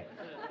 Okay.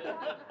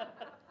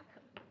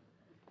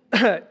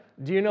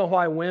 Do you know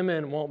why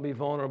women won't be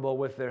vulnerable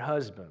with their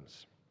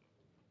husbands?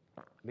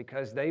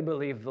 Because they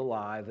believe the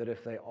lie that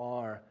if they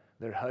are,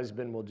 their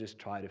husband will just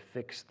try to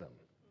fix them.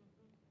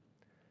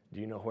 Do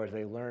you know where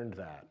they learned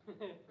that?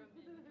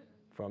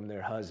 From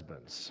their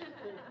husbands.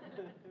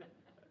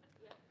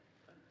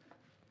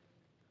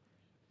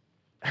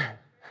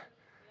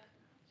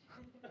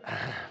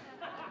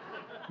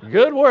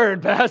 Good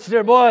word,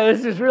 Pastor. Boy,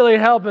 this is really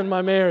helping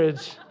my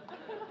marriage.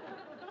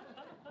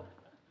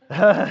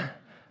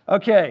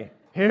 Okay,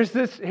 here's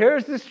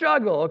the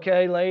struggle,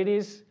 okay,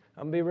 ladies?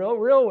 I'm going to be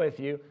real with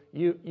you.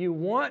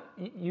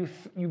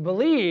 You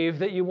believe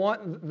that you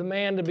want the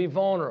man to be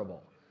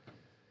vulnerable.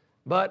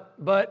 But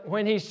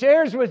when he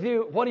shares with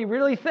you what he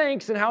really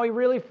thinks and how he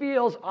really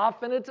feels,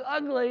 often it's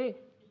ugly.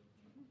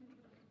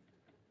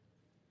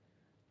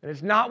 And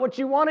it's not what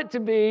you want it to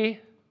be.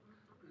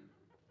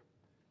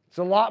 It's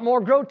a lot more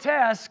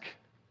grotesque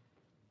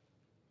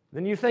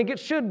than you think it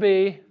should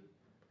be.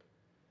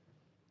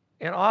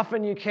 And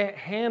often you can't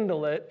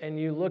handle it, and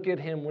you look at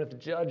him with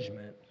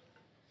judgment.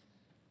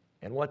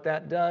 And what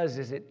that does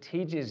is it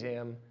teaches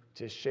him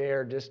to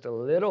share just a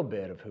little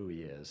bit of who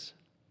he is.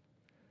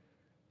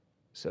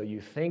 So you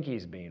think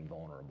he's being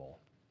vulnerable,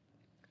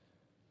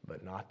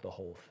 but not the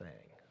whole thing.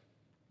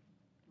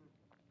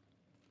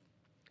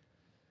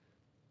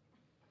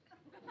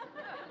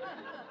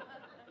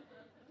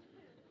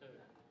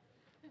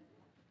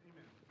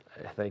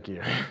 Thank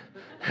you.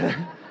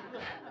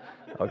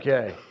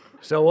 Okay.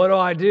 So what do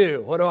I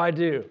do? What do I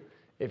do?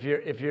 If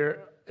you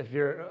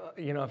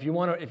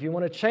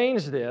want to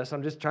change this,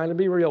 I'm just trying to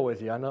be real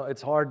with you. I know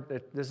it's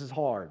hard. This is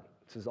hard.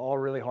 This is all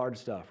really hard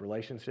stuff.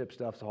 Relationship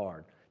stuff's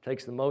hard. It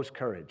takes the most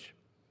courage.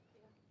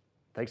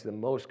 It takes the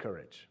most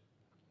courage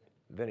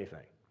of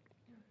anything.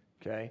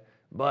 Okay?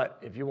 But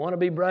if you want to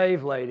be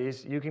brave,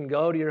 ladies, you can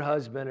go to your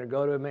husband or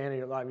go to a man in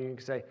your life and you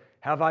can say,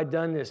 have I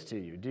done this to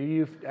you?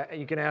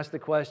 You can ask the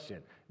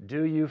question,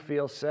 do you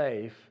feel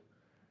safe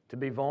to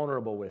be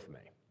vulnerable with me?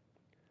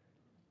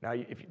 Now,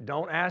 if you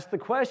don't ask the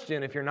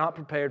question if you're not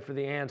prepared for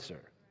the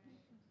answer,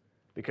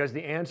 because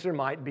the answer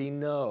might be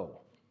no.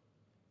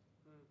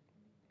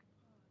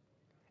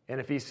 And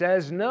if he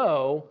says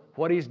no,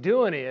 what he's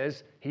doing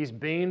is he's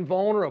being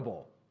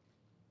vulnerable.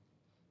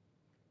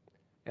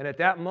 And at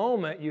that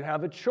moment, you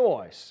have a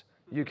choice.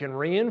 You can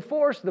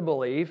reinforce the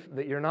belief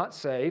that you're not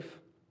safe,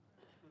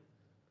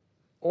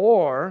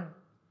 or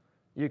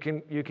you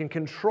can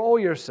control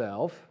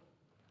yourself,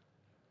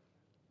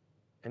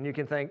 and you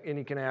can think and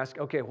you can ask,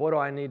 okay, what do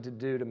I need to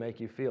do to make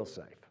you feel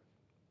safe?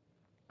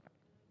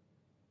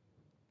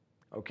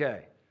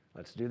 Okay,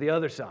 let's do the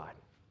other side.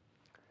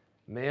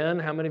 Men,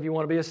 how many of you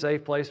want to be a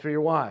safe place for your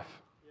wife?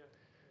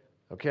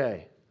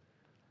 Okay.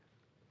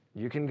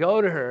 You can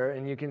go to her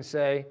and you can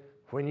say,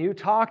 when you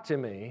talk to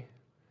me,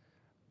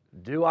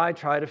 do I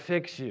try to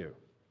fix you?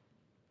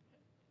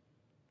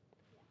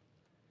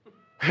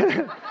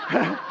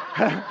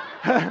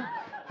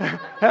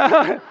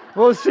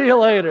 We'll see you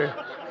later.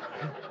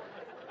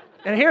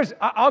 And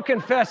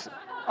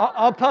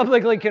I'll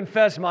publicly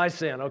confess my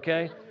sin,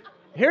 okay?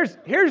 Here's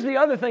the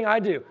other thing I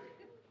do.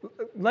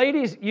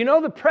 Ladies, you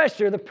know the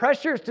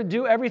pressure is to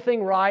do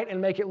everything right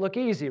and make it look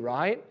easy,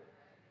 right?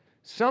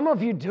 Some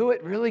of you do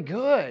it really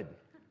good,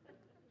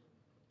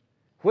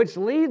 which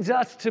leads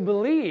us to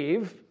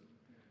believe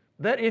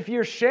that if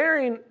you're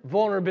sharing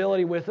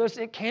vulnerability with us,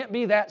 it can't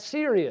be that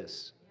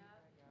serious.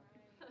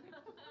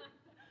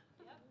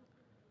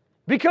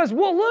 Because,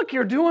 well, look,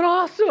 you're doing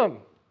awesome.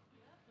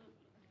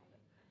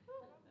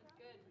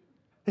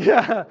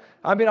 Yeah,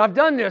 I mean, I've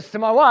done this to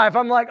my wife.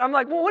 I'm like,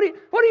 well, what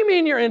do you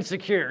mean you're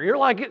insecure? You're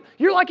like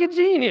a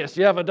genius.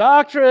 You have a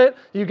doctorate.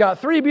 You've got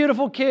 3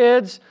 beautiful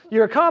kids.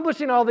 You're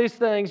accomplishing all these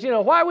things. You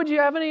know, why would you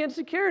have any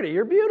insecurity?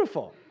 You're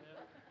beautiful.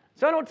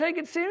 So I don't take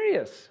it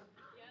serious.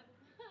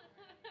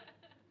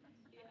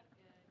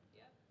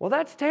 Well,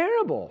 that's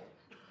terrible.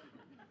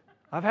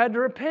 I've had to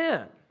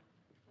repent.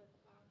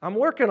 I'm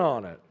working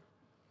on it.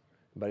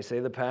 Everybody say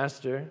the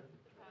pastor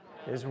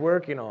is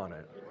working on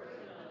it.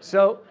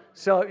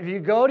 So if you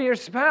go to your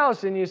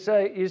spouse and you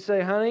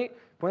say, honey,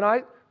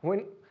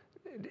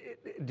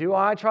 do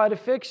I try to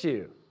fix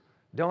you?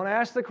 Don't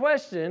ask the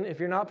question if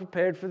you're not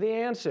prepared for the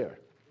answer.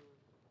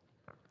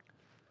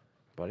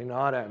 Buddy,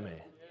 nod at me.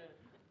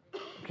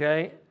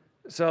 Okay?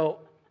 So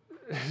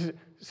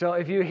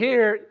if you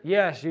hear,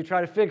 yes, you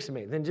try to fix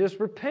me, then just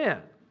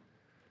repent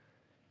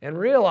and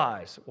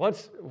realize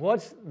what's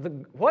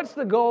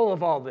the goal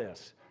of all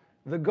this?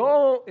 The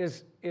goal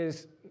is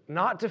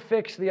not to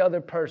fix the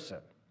other person.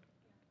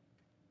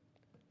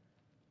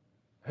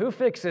 Who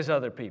fixes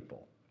other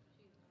people?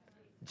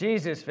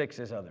 Jesus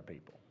fixes other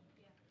people.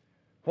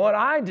 What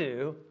I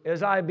do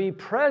is I be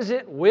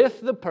present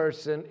with the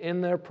person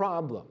in their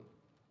problem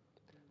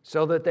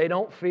so that they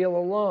don't feel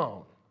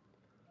alone.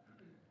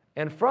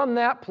 And from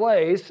that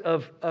place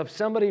of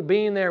somebody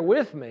being there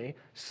with me,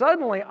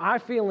 suddenly I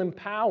feel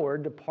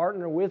empowered to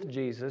partner with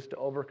Jesus to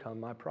overcome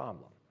my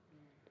problem.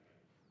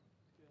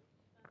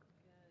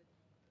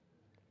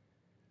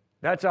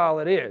 That's all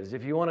it is.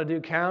 If you want to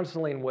do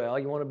counseling well,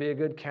 you want to be a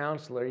good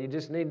counselor, you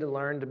just need to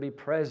learn to be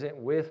present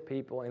with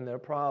people in their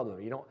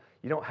problem.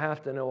 You don't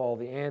have to know all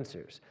the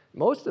answers.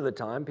 Most of the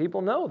time,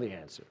 people know the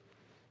answer.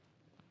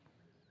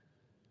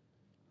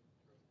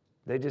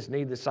 They just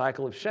need the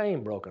cycle of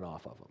shame broken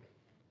off of them.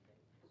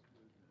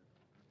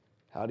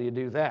 How do you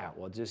do that?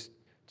 Well, just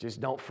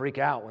don't freak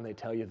out when they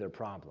tell you their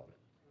problem.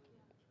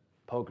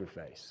 Poker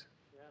face.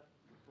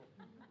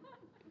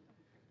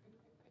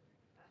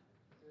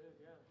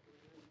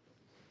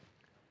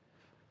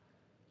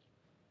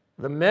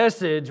 The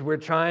message we're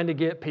trying to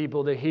get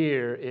people to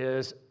hear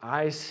is,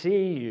 I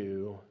see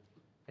you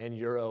and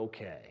you're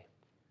okay.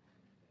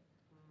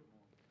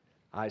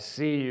 I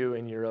see you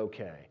and you're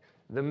okay.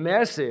 The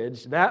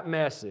message, that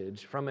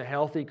message from a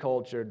healthy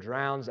culture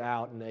drowns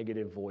out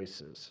negative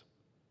voices.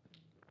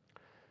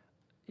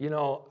 You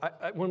know,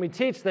 when we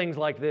teach things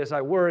like this,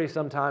 I worry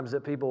sometimes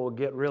that people will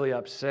get really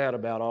upset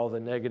about all the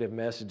negative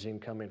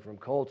messaging coming from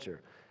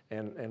culture.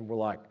 And we're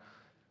like,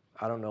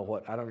 I don't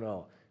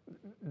know.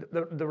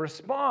 The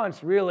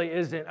response really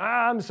isn't,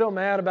 I'm so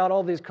mad about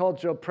all these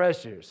cultural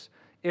pressures.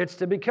 It's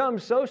to become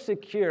so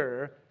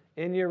secure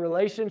in your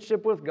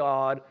relationship with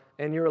God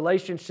and your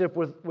relationship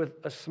with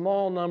a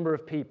small number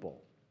of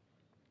people.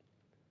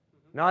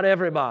 Not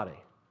everybody.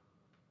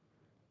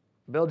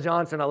 Bill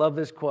Johnson, I love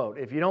this quote.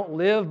 If you don't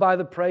live by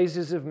the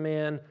praises of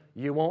men,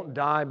 you won't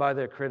die by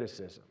their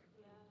criticism.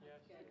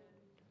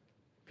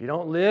 If you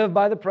don't live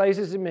by the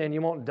praises of men,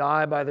 you won't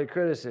die by their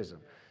criticism.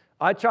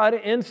 I try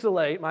to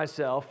insulate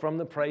myself from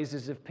the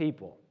praises of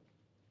people.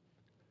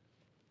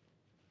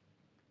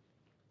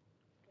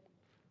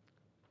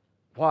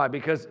 Why?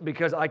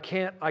 Because I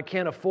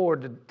can't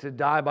afford to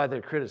die by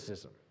their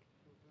criticism.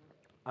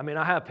 I mean,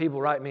 I have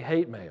people write me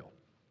hate mail.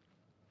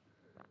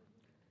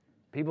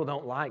 People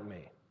don't like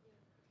me.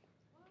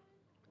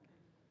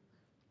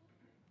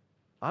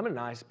 I'm a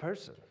nice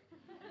person.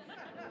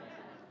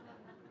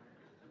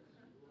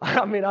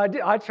 I mean,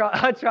 I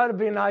try to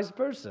be a nice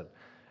person,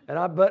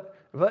 but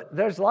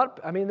there's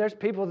there's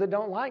people that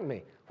don't like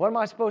me. What am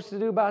I supposed to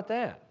do about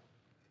that?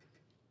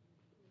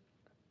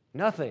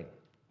 Nothing.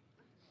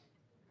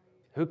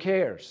 Who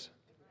cares?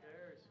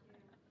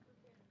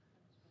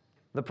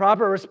 The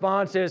proper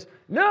response is,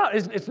 no,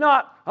 it's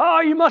not, oh,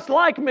 you must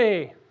like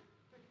me.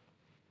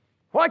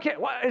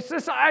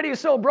 Society is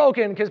so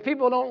broken because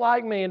people don't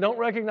like me and don't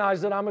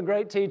recognize that I'm a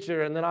great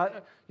teacher and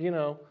that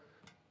No.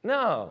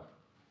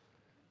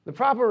 The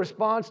proper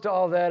response to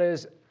all that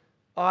is,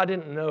 oh, I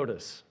didn't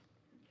notice.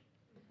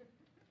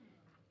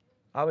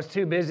 I was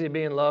too busy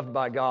being loved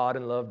by God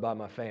and loved by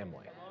my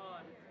family.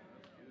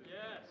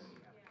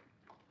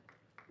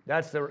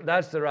 That's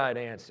the right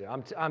answer.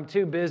 I'm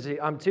too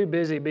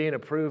busy being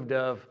approved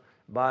of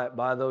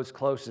by those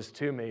closest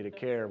to me to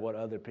care what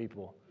other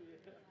people.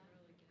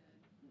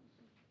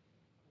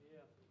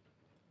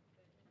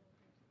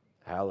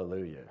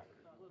 Hallelujah.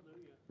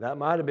 That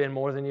might have been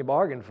more than you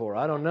bargained for.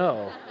 I don't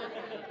know.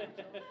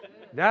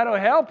 That'll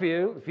help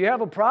you. If you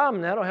have a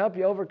problem, that'll help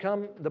you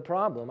overcome the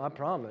problem, I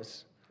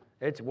promise.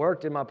 It's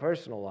worked in my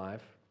personal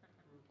life.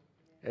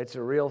 It's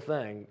a real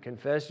thing.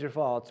 Confess your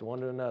faults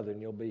one to another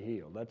and you'll be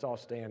healed. Let's all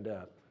stand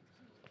up.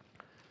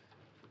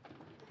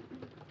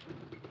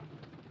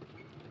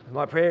 If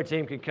my prayer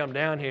team could come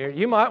down here,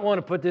 you might want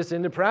to put this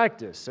into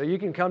practice. So you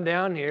can come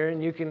down here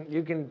and you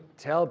can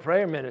tell a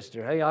prayer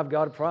minister, hey, I've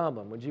got a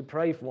problem. Would you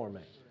pray for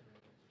me?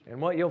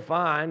 And what you'll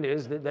find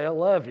is that they'll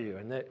love you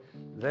and that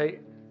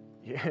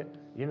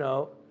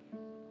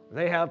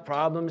they have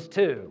problems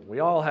too. We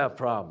all have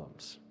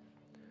problems.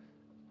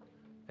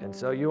 And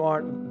so you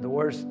aren't the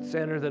worst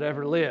sinner that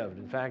ever lived.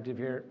 In fact, if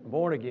you're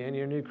born again,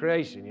 you're a new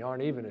creation. You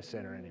aren't even a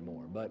sinner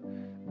anymore.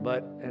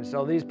 And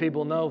so these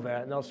people know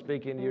that, and they'll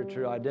speak into your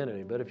true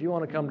identity. But if you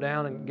want to come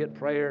down and get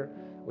prayer,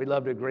 we'd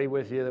love to agree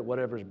with you that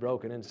whatever's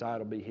broken inside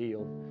will be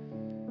healed.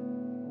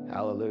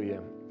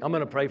 Hallelujah. I'm going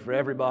to pray for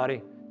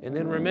everybody. And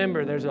then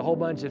remember, there's a whole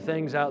bunch of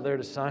things out there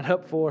to sign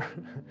up for.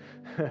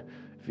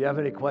 If you have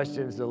any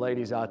questions, the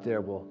ladies out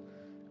there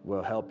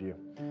will help you.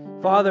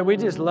 Father, we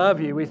just love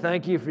you. We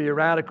thank you for your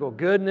radical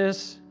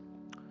goodness.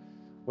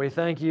 We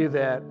thank you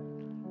that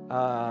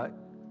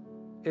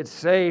it's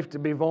safe to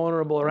be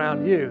vulnerable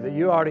around you, that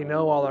you already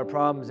know all our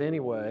problems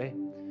anyway.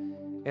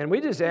 And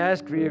we just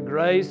ask for your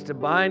grace to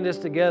bind us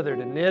together,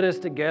 to knit us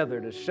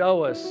together, to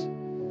show us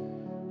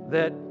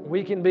that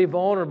we can be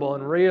vulnerable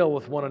and real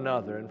with one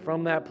another. And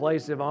from that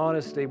place of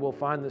honesty, we'll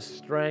find the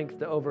strength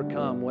to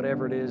overcome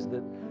whatever it is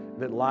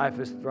that life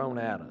has thrown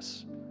at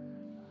us.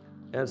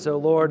 And so,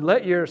 Lord,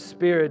 let your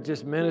Spirit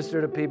just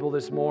minister to people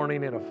this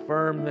morning and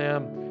affirm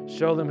them,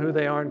 show them who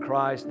they are in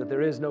Christ, that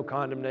there is no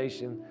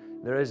condemnation,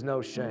 there is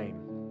no shame.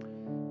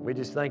 We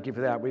just thank you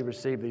for that. We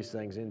receive these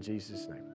things in Jesus' name.